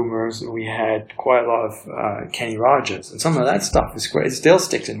rumors. We had quite a lot of Kenny Rogers, and some of that stuff is great. It still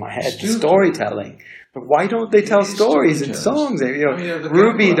sticks in my head. The storytelling But why don't they tell stories and songs?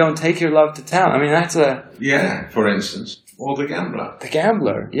 Ruby, Don't Take Your Love to Town. I mean, that's a... Yeah, for instance. Or The Gambler. The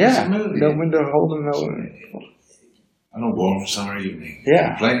Gambler, yeah. No window holding no... On a warm summer evening.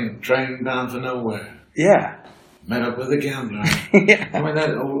 Yeah. Train bound for nowhere. Yeah. Met up with a gambler. Yeah. I mean,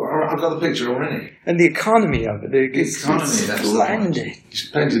 I've got the picture already. And the economy of it. It's that's splendid. He's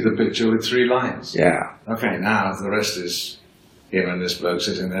painted the picture with 3 lines. Yeah. Okay, now the rest is him and this bloke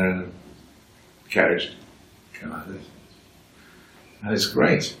sitting there in a carriage. Kind of like this. And it's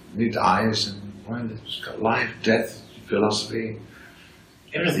great. He dies, and it's got life, death, philosophy,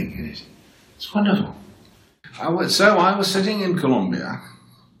 everything in it. It's wonderful. I was sitting in Colombia,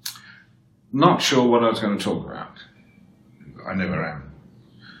 not sure what I was going to talk about. I never am.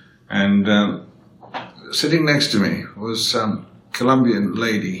 And sitting next to me was some Colombian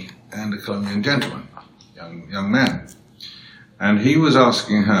lady and a Colombian gentleman, young man. And he was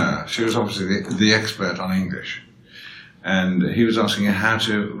asking her, she was obviously the expert on English, and he was asking her how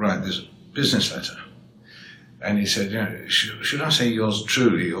to write this business letter. And he said, should I say yours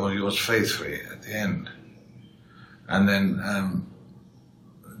truly or yours faithfully at the end? And then,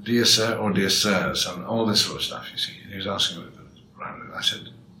 dear sir or dear sirs, and all this sort of stuff, you see. He was asking me, I said,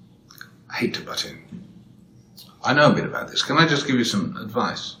 I hate to butt in. I know a bit about this. Can I just give you some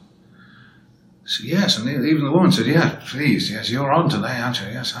advice? I said, yes. And even the woman said, yeah, please, yes, you're on today, aren't you?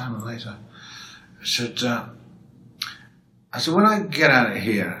 Yes, I am later. I said, when I get out of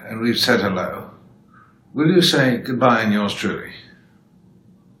here and we've said hello, will you say goodbye and yours truly?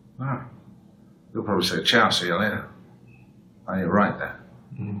 Well, you'll probably say, ciao, see you later. Are you right there?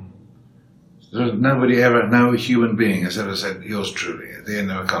 There's no human being has ever said yours truly at the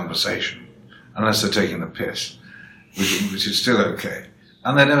end of a conversation, unless they're taking the piss, which is still okay.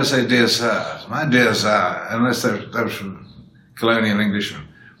 And they never say dear sir, my dear sir, unless they're from colonial Englishmen,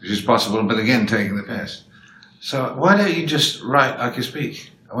 which is possible, but again taking the piss. So why don't you just write like you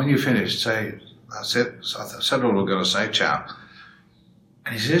speak? And when you finish, say, that's it, I said all we're going to say, ciao.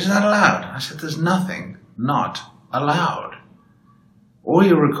 And he said, isn't that allowed? I said, there's nothing not allowed. All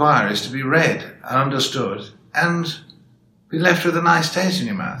you require is to be read and understood and be left with a nice taste in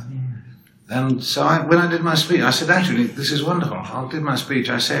your mouth. And so when I did my speech, I said, actually, this is wonderful. I did my speech,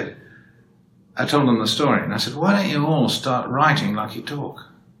 I told them the story, and I said, why don't you all start writing like you talk?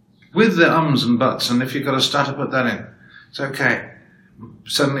 With the ums and buts, and if you've got to stutter, put that in. It's okay.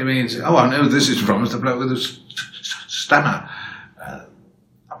 Suddenly means, oh, I know this is from the bloke with the stammer.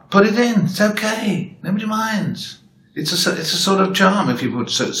 Put it in, it's okay. Nobody minds. It's a sort of charm if you put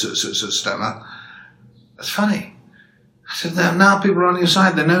stammer. That's funny. I said, now people are on your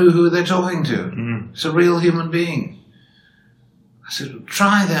side. They know who they're talking to. It's a real human being. I said,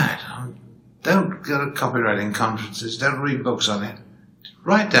 try that. Don't go to copywriting conferences. Don't read books on it.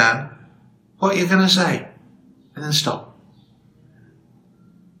 Write down what you're going to say and then stop.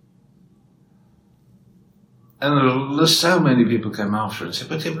 And there's so many people came after and said,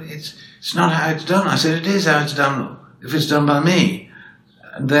 but it's not how it's done. I said, it is how it's done if it's done by me,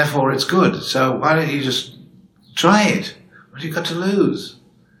 and therefore it's good. So why don't you just try it? What have you got to lose?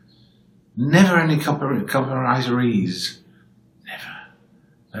 Never any copywriteries. Never.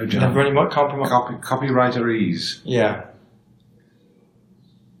 No job. Never any what? Copywriteries. Yeah.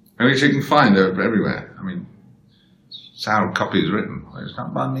 Which you can find everywhere. I mean, it's how copy is written. It's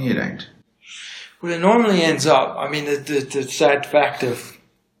not by me, it ain't. Well, it normally ends up, I mean, the sad fact of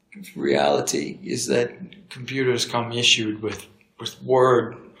reality is that computers come issued with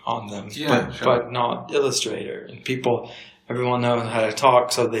Word on them, but not Illustrator. And everyone knows how to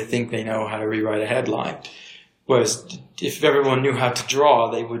talk, so they think they know how to rewrite a headline. Whereas if everyone knew how to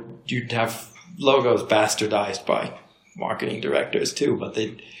draw, you'd have logos bastardized by marketing directors too, but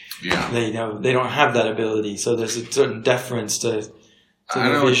they don't have that ability. So there's a certain deference to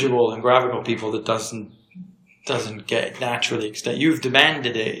the visual and graphical people that doesn't get naturally extended. You've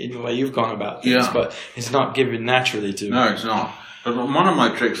demanded it in the way you've gone about things, but it's not given naturally to. No, it's not. But one of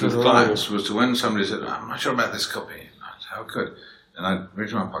my tricks with clients was to when somebody said, I'm not sure about this copy, how good, and I'd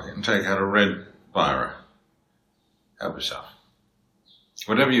reach in my pocket and take out a red biro. Help yourself.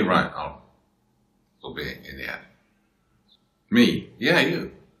 Whatever you write, will be in the end. Me? Yeah,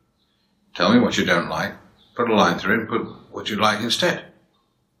 you. Tell me what you don't like, put a line through it, and put what you like instead.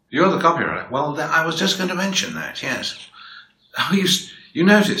 You're the copywriter. Well, I was just going to mention that, yes. Oh, you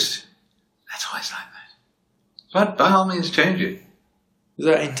noticed. That's always like that. But by all means, change it. Is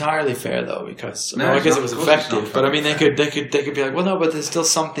that entirely fair, though? Because no, I guess it was effective. But I mean, they could be like, well, no, but there's still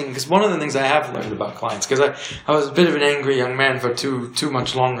something. Because one of the things I have learned about clients, because I was a bit of an angry young man for too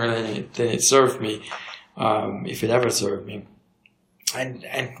much longer than it served me, if it ever served me, and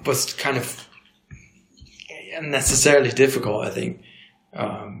was kind of unnecessarily difficult, I think,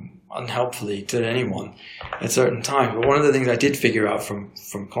 unhelpfully to anyone at certain times. But one of the things I did figure out from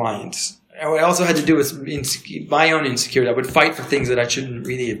clients, it also had to do with my own insecurity. I would fight for things that I shouldn't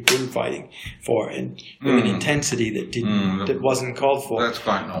really have been fighting for, and with an intensity that wasn't called for. That's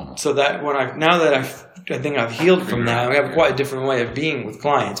quite normal. So that I think I've healed from that. I have quite a different way of being with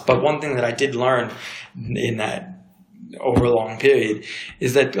clients. But one thing that I did learn in that over a long period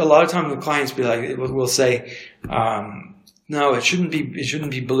is that a lot of times the clients will say, no, it shouldn't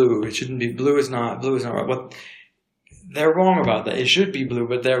be blue. It shouldn't be blue. Is not right. What they're wrong about that. It should be blue,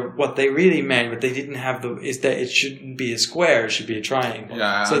 but what they really meant, what they didn't have is that it shouldn't be a square. It should be a triangle.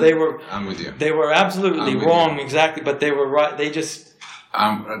 Yeah, so I'm with you. They were absolutely wrong, exactly, but they were right. They just.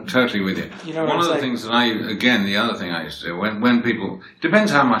 I'm totally with you. You know One of the things that the other thing I used to do, when people,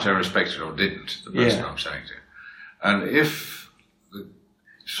 depends how much I respected or didn't the person I'm saying to. And if,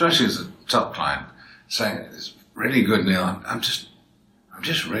 especially as a top client, saying, it's really good, Neil, I'm just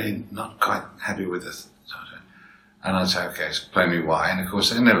really not quite happy with this. And I'd say, okay, explain me why. And of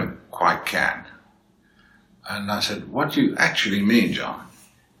course, they never quite can. And I said, what you actually mean, John,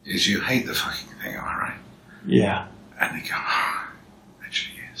 is you hate the fucking thing, am I right? Yeah. And they go,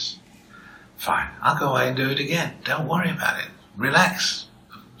 actually, yes. Fine, I'll go away and do it again. Don't worry about it. Relax.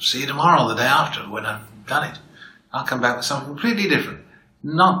 See you tomorrow, the day after, when I've done it. I'll come back with something completely different.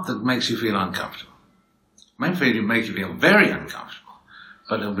 Not that makes you feel uncomfortable. It may make you feel very uncomfortable,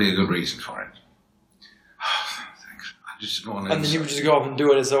 but there'll be a good reason for it. Thanks. I just go on and then you would just go off and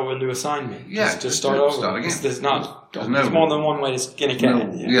do it as over a new assignment. Yeah, just start over. Start again. There's more than one way to skin a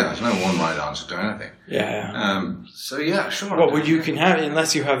cat. There's no one right answer to anything. Yeah. So yeah, sure. Well, you can have,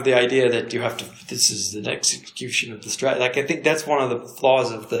 unless you have the idea that you have to. This is the execution of the strategy. Like I think that's one of the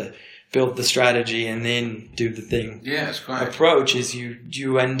flaws of the build the strategy and then do the thing. Yeah, it's quite approach is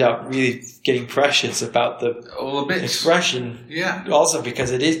you end up really getting precious about all the bits. Expression. Yeah. Also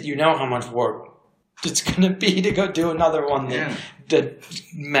because it is, how much work it's going to be to go do another one that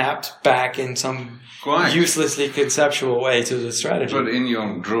maps back in some uselessly conceptual way to the strategy. But in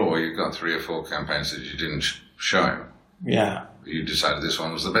your drawer, you've got 3 or 4 campaigns that you didn't show him. Yeah. You decided this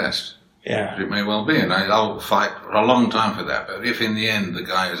one was the best. Yeah. It may well be, and I'll fight for a long time for that. But if in the end the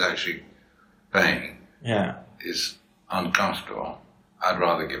guy who's actually paying is uncomfortable, I'd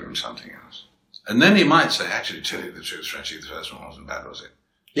rather give him something else. And then he might say, actually, tell you the truth, Frenchie, the first one wasn't bad, was it?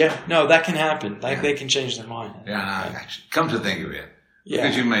 Yeah, no, that can happen. They can change their mind. Yeah, no, actually, come to think of it,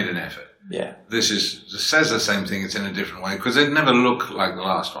 because you made an effort. Yeah. This says the same thing, it's in a different way, because it never looked like the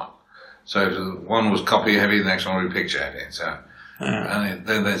last one. So if one was copy heavy, the next one would be picture heavy. So, and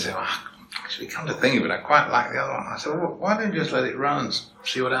then they'd say, actually, come to think of it, I quite like the other one. I said, well, why don't you just let it run and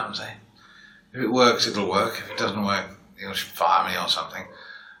see what happens, eh? If it works, it'll work. If it doesn't work, you'll fire me or something.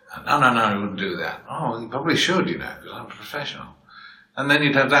 No, he wouldn't do that. Oh, he probably should, because I'm a professional. And then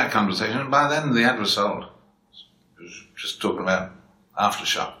you'd have that conversation, and by then the ad was sold. It was just talking about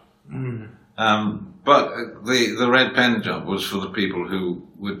aftershock. But the red pen job was for the people who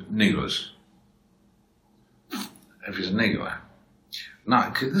were nigglers. If he's a niggler. Now,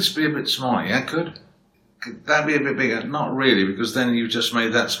 could this be a bit smaller? Yeah, could that be a bit bigger? Not really, because then you've just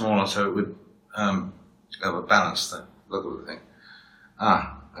made that smaller so it would overbalance the look of the thing.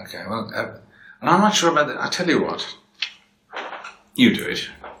 Okay, well, and I'm not sure about that. I tell you what, you do it.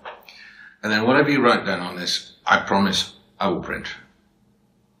 And then whatever you write down on this, I promise I will print.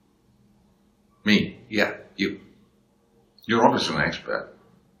 Me, yeah, you. You're obviously an expert.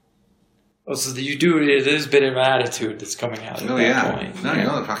 Oh, so you do, there's a bit of an attitude that's coming out at that point. No,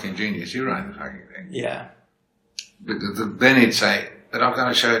 you're the fucking genius. You write the fucking thing. Yeah. But then he'd say, but I've got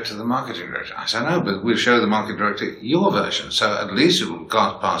to show it to the marketing director. I said, no, but we'll show the marketing director your version, so at least it will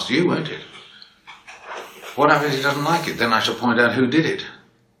go past you, won't it? What happens if he doesn't like it? Then I shall point out who did it.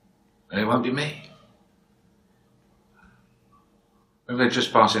 And it won't be me. Maybe they're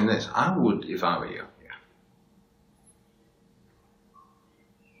just passing this. I would if I were you. Yeah.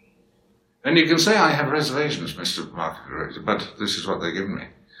 And you can say I have reservations, Mr. Marketing Director, but this is what they've given me.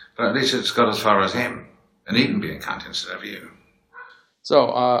 But at least it's got as far as him. And he can be a cunt instead of you. So,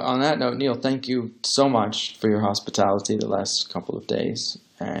 on that note, Neil, thank you so much for your hospitality the last couple of days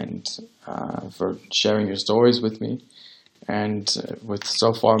and for sharing your stories with me and with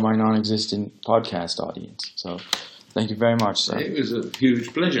so far my non-existent podcast audience. So, thank you very much, sir. It was a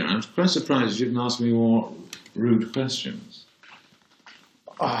huge pleasure. I'm quite surprised you didn't ask me more rude questions.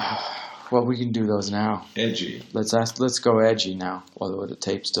 Well, we can do those now. Edgy. Let's go edgy now, while the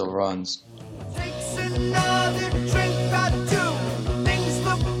tape still runs. Takes another drink or two. Things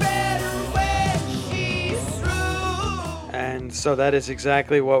look better when she's through. And so that is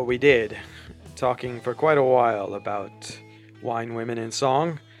exactly what we did. talking for quite a while about wine, women, and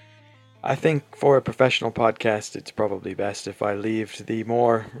song. I think for a professional podcast, it's probably best if I leave the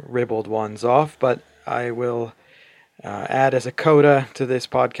more ribald ones off, but I will add as a coda to this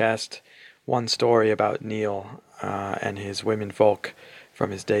podcast one story about Neil and his womenfolk from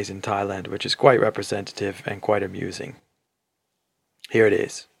his days in Thailand, which is quite representative and quite amusing. Here it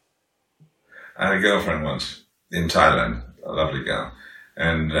is. I had a girlfriend once in Thailand, a lovely girl,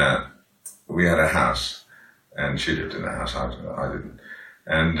 and we had a house, and she lived in the house, I didn't.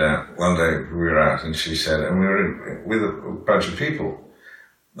 And one day we were out, and she said, and we were with a bunch of people,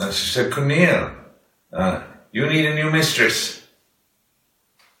 and she said, Kunil, you need a new mistress.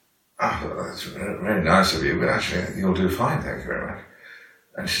 Oh, that's very nice of you, but actually you'll do fine, thank you very much.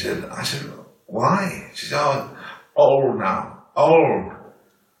 And I said, why? She said, oh, old now, old.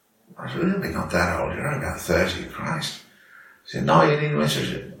 I said, really not that old, you're only about 30, Christ. She said, no, you need a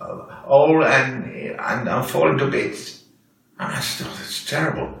mistress. Old and I'm falling to bits. And I said, oh, that's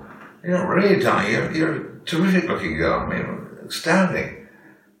terrible. You know, really, Donny, you're a terrific looking girl. I mean, astounding.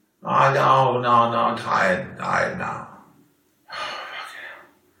 Oh, no, I'm tired now.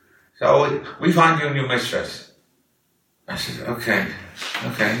 So we find you a new mistress. I said, okay,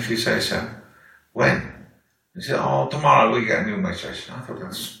 if you say so. When? He said, oh, tomorrow we get a new mistress. I thought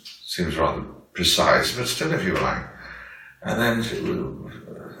that seems rather precise, but still, if you like. And then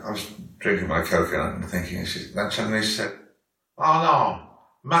I was drinking my coconut and thinking, then suddenly she said, oh no,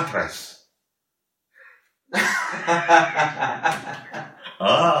 mattress.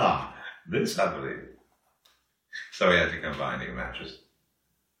 This I believe. So we had to come buy a new mattress.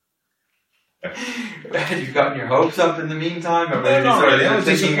 Had you gotten your hopes up in the meantime? Or No, not really. I was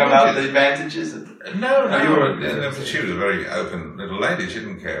thinking disappointed. about the advantages? She was a very open little lady. She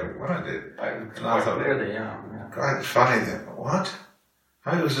didn't care what I did. And I thought, Clearly, yeah. quite funny that, what?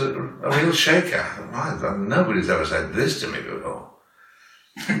 I was a real shaker. Nobody's ever said this to me before.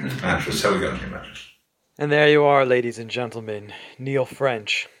 Mattress, so we got a new mattress. And there you are, ladies and gentlemen, Neil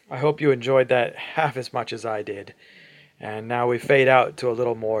French. I hope you enjoyed that half as much as I did. And now we fade out to a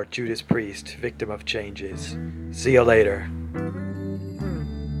little more Judas Priest, Victim of Changes. See you later.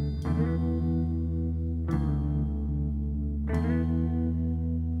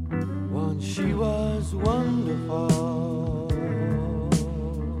 Once she was wonderful.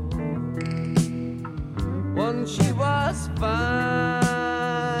 Once she was fine.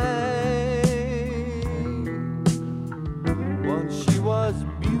 Once she was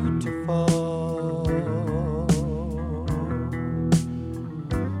beautiful.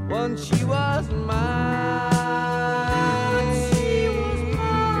 Once she was mine. She was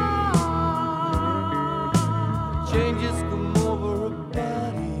mine. Changes come over her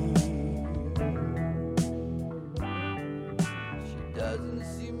body. She doesn't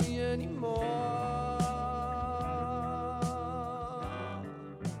see me anymore.